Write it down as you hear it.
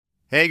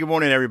Hey, good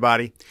morning,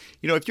 everybody.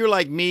 If you're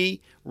like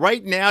me,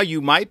 right now you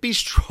might be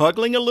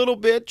struggling a little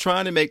bit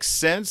trying to make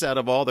sense out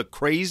of all the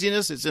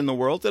craziness that's in the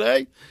world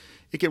today.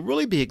 It can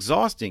really be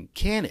exhausting,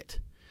 can it?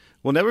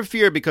 Well, never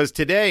fear, because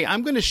today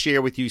I'm going to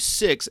share with you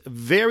 6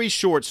 very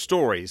short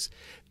stories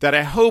that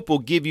I hope will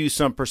give you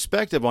some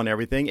perspective on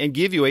everything and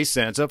give you a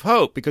sense of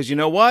hope. Because you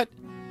know what?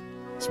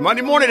 It's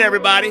Monday morning,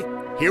 everybody.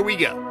 Here we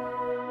go.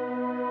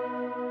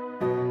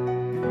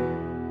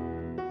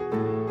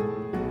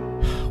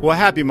 Well,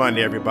 happy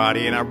Monday,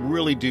 everybody, and I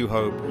really do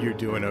hope you're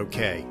doing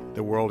okay.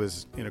 The world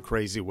is in a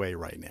crazy way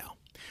right now.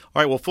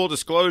 All right, well, full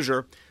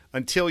disclosure,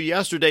 until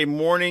yesterday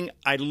morning,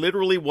 I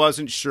literally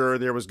wasn't sure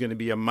there was going to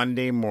be a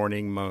Monday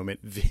morning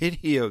moment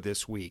video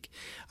this week.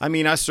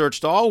 I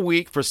searched all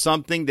week for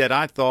something that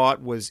I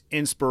thought was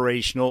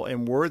inspirational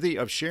and worthy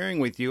of sharing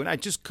with you, and I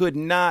just could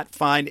not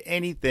find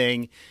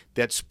anything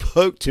that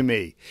spoke to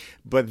me.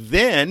 But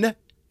then,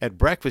 at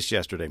breakfast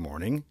yesterday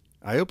morning,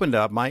 I opened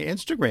up my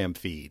Instagram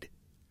feed.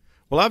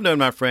 Well, I've known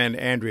my friend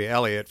Andrea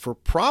Elliott for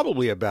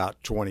probably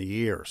about 20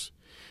 years.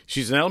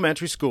 She's an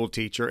elementary school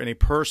teacher and a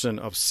person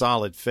of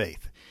solid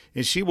faith.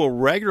 And she will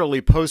regularly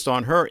post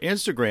on her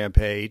Instagram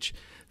page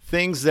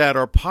things that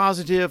are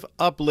positive,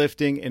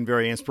 uplifting, and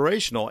very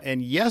inspirational.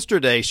 And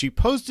yesterday she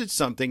posted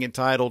something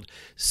entitled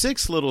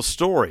 6 Little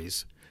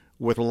Stories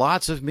with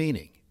lots of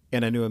meaning.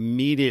 And I knew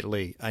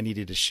immediately I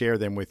needed to share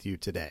them with you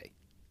today.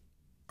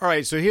 All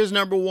right, so here's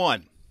number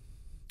 1.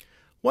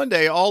 One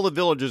day, all the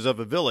villagers of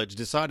a village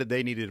decided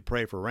they needed to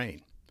pray for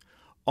rain.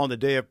 On the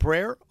day of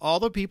prayer, all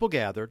the people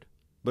gathered,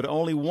 but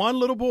only one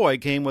little boy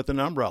came with an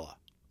umbrella.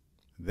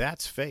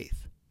 That's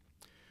faith.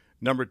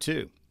 Number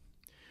 2,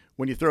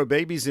 when you throw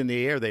babies in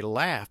the air, they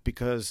laugh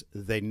because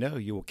they know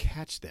you will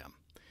catch them.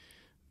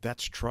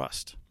 That's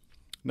trust.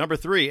 Number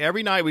 3,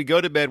 every night we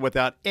go to bed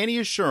without any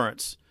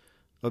assurance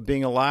of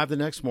being alive the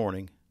next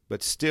morning,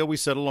 but still we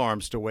set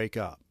alarms to wake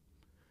up.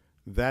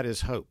 That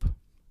is hope.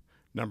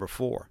 Number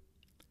 4,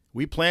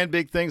 we plan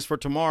big things for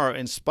tomorrow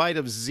in spite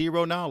of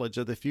zero knowledge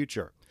of the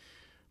future.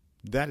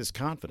 That is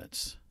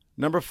confidence.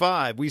 Number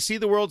 5, we see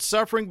the world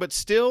suffering, but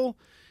still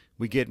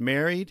we get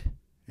married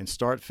and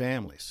start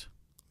families.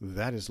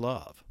 That is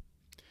love.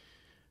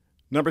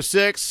 Number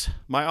 6,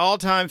 my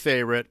all-time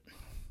favorite,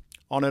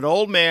 on an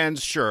old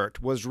man's shirt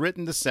was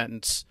written the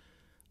sentence,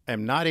 I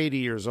am not 80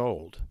 years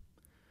old.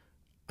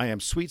 I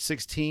am sweet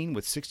 16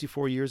 with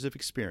 64 years of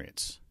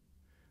experience.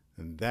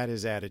 And that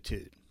is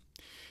attitude.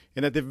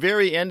 And at the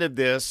very end of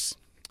this,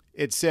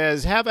 it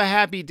says, have a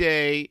happy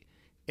day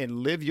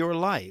and live your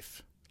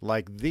life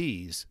like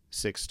these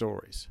 6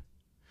 stories.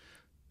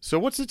 So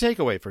what's the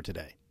takeaway for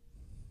today?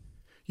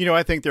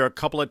 I think there are a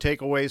couple of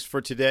takeaways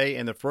for today,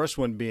 and the first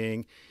one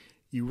being,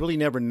 you really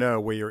never know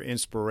where your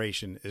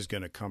inspiration is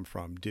going to come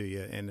from, do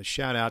you? And a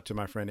shout out to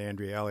my friend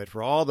Andrea Elliott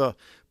for all the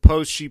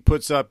posts she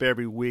puts up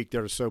every week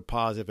that are so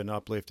positive and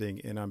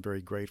uplifting, and I'm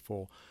very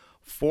grateful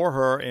for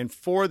her and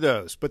for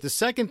those. But the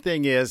second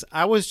thing is,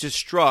 I was just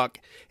struck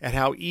at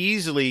how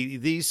easily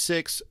these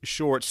 6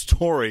 short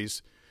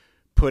stories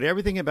put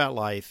everything about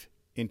life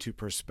into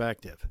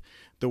perspective.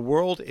 The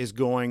world is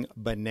going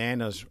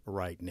bananas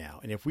right now.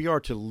 And if we are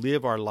to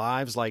live our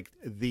lives like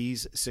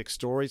these 6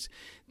 stories,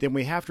 then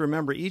we have to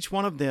remember each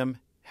one of them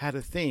had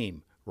a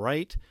theme,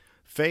 right?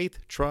 Faith,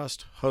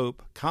 trust,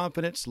 hope,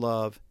 confidence,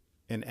 love,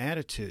 and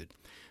attitude.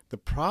 The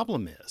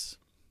problem is,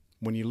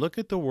 when you look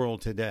at the world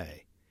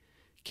today,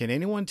 can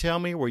anyone tell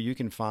me where you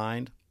can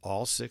find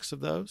all 6 of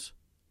those?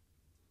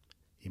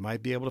 You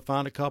might be able to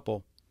find a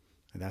couple,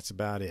 and that's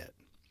about it.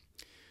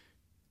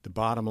 The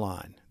bottom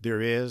line, there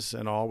is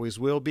and always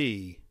will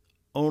be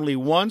only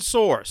one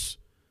source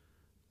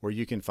where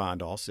you can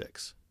find all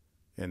 6,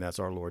 and that's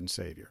our Lord and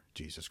Savior,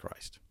 Jesus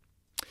Christ.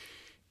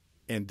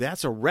 And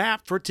that's a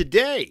wrap for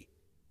today.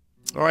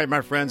 All right,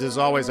 my friends, as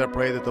always, I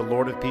pray that the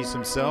Lord of peace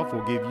himself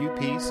will give you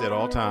peace at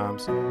all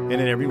times and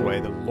in every way.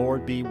 The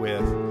Lord be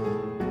with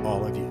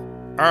all of you.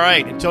 All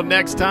right, until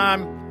next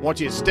time, I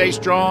want you to stay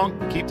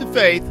strong, keep the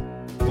faith.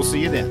 We'll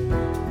see you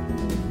then.